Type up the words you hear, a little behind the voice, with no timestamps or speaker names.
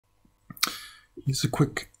Here's a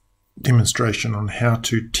quick demonstration on how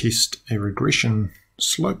to test a regression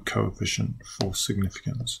slope coefficient for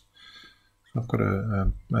significance. So I've got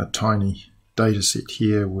a tiny data set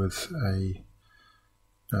here with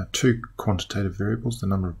two quantitative variables, the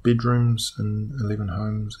number of bedrooms in 11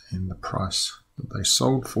 homes and the price that they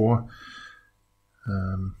sold for.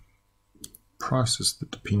 Price is the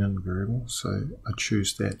dependent variable, so I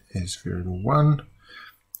choose that as variable 1.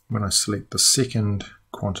 When I select the second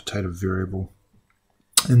quantitative variable,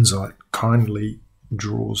 iNZight kindly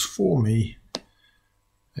draws for me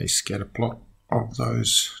a scatter plot of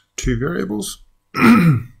those two variables.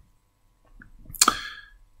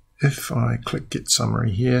 If I click Get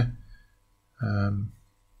Summary here,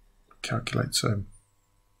 calculates a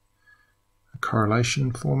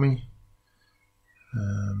correlation for me.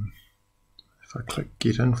 If I click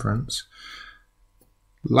Get Inference,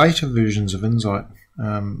 later versions of iNZight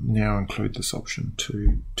now include this option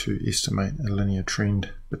to estimate a linear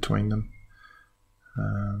trend between them.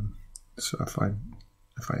 So if I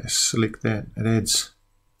select that, it adds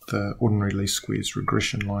the ordinary least squares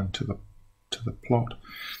regression line to the plot.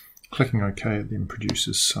 Clicking OK, it then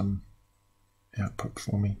produces some output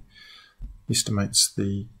for me. Estimates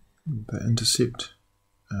the intercept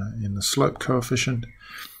and the slope coefficient.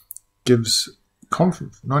 Gives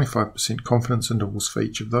 95% confidence intervals for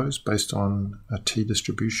each of those based on a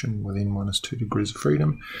t-distribution with n-2 degrees of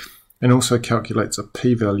freedom, and also calculates a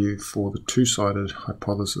p-value for the two-sided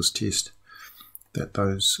hypothesis test that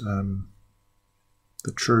those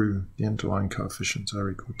the underlying coefficients are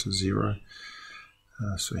equal to 0.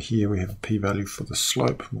 So here we have a p-value for the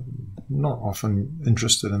slope. Not often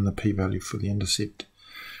interested in the p-value for the intercept.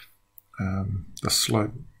 The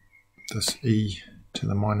slope, this e to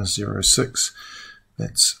the minus 0.6,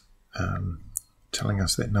 that's telling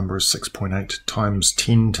us that number is 6.8 times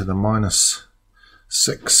 10 to the minus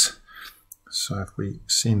 6. So if we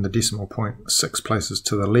send the decimal point 6 places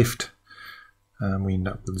to the left, we end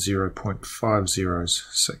up with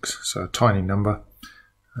 0.506. So a tiny number.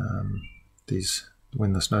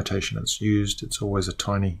 When this notation is used, it's always a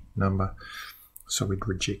tiny number. So we'd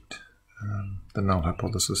reject the null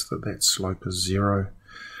hypothesis that slope is 0.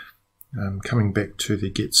 Coming back to the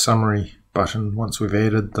Get Summary button, once we've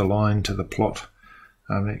added the line to the plot,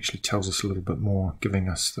 it actually tells us a little bit more, giving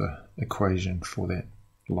us the equation for that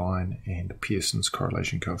line and Pearson's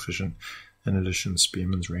correlation coefficient, in addition to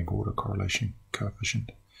Spearman's rank order correlation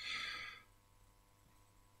coefficient.